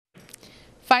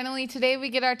Finally, today we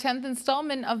get our 10th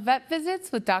installment of Vet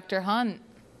Visits with Dr. Hunt.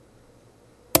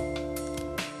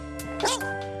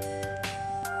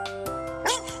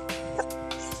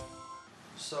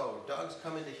 So, dogs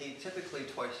come into heat typically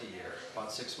twice a year,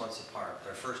 about 6 months apart.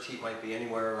 Their first heat might be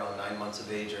anywhere around 9 months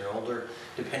of age or older,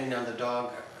 depending on the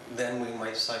dog. Then we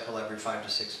might cycle every 5 to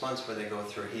 6 months where they go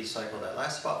through a heat cycle that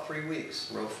lasts about 3 weeks.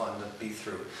 Real fun to be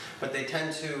through. But they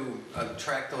tend to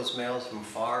attract those males from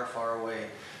far, far away.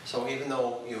 So even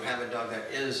though you have a dog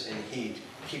that is in heat,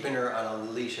 keeping her on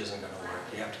a leash isn't going to work.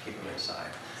 You have to keep them inside.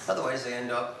 Otherwise they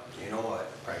end up, you know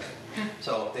what, pregnant.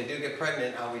 So if they do get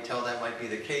pregnant, how we tell that might be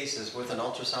the case is with an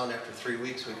ultrasound after 3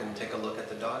 weeks we can take a look at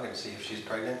the dog and see if she's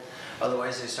pregnant.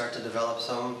 Otherwise they start to develop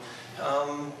some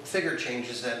figure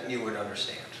changes that you would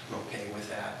understand, okay, with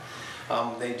that.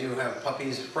 They do have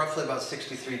puppies roughly about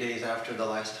 63 days after the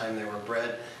last time they were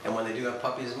bred, and when they do have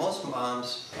puppies, most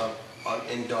moms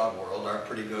in dog world are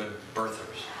pretty good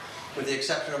birthers, with the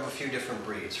exception of a few different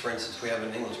breeds. For instance, we have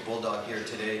an English Bulldog here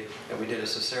today that we did a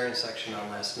cesarean section on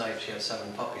last night. She had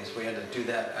 7 puppies. We had to do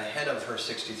that ahead of her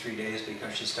 63 days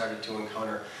because she started to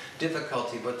encounter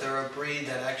difficulty, but they're a breed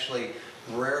that actually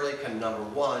rarely can, number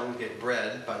one, get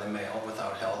bred by the male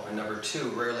without help, and number two,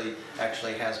 rarely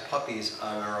actually has puppies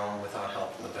on her own without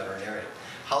help from the veterinarian.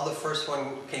 How the first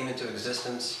one came into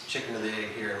existence, chicken or the egg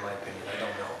here in my opinion, I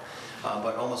don't know.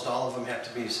 But almost all of them have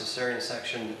to be cesarean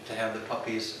section to have the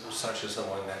puppies, such as the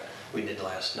one that we did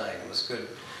last night. It was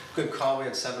good call. We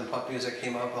had 7 puppies that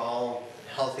came up, all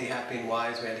healthy, happy, and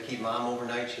wise. We had to keep mom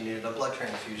overnight. She needed a blood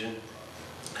transfusion.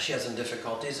 She had some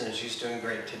difficulties and she's doing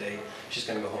great today. She's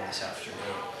going to go home this afternoon.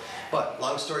 But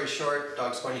long story short,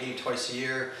 dog's going to heat twice a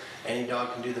year. Any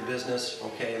dog can do the business.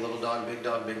 Okay, little dog,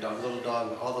 little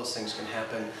dog, all those things can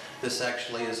happen. This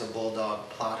actually is a Bulldog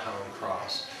Plot Hound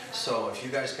cross. So if you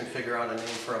guys can figure out a name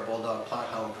for a Bulldog Plot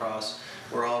Hound cross,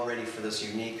 we're all ready for this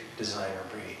unique designer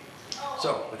breed.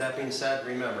 So with that being said,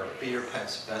 remember, be your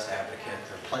pet's best advocate.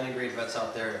 There are plenty of great vets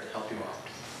out there to help you out.